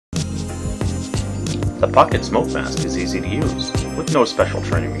The pocket smoke mask is easy to use, with no special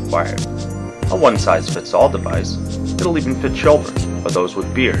training required. A one-size-fits-all device, it'll even fit children or those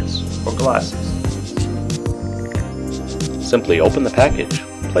with beards or glasses. Simply open the package,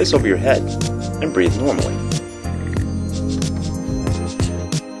 place over your head, and breathe normally.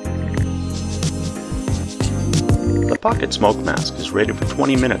 The pocket smoke mask is rated for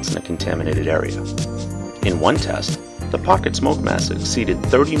 20 minutes in a contaminated area. In one test, the pocket smoke mask exceeded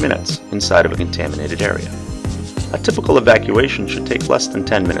 30 minutes inside of a contaminated area. A typical evacuation should take less than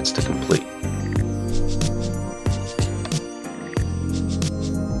 10 minutes to complete.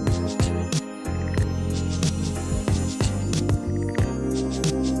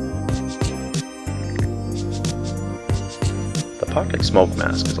 The pocket smoke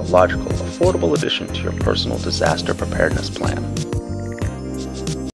mask is a logical, affordable addition to your personal disaster preparedness plan.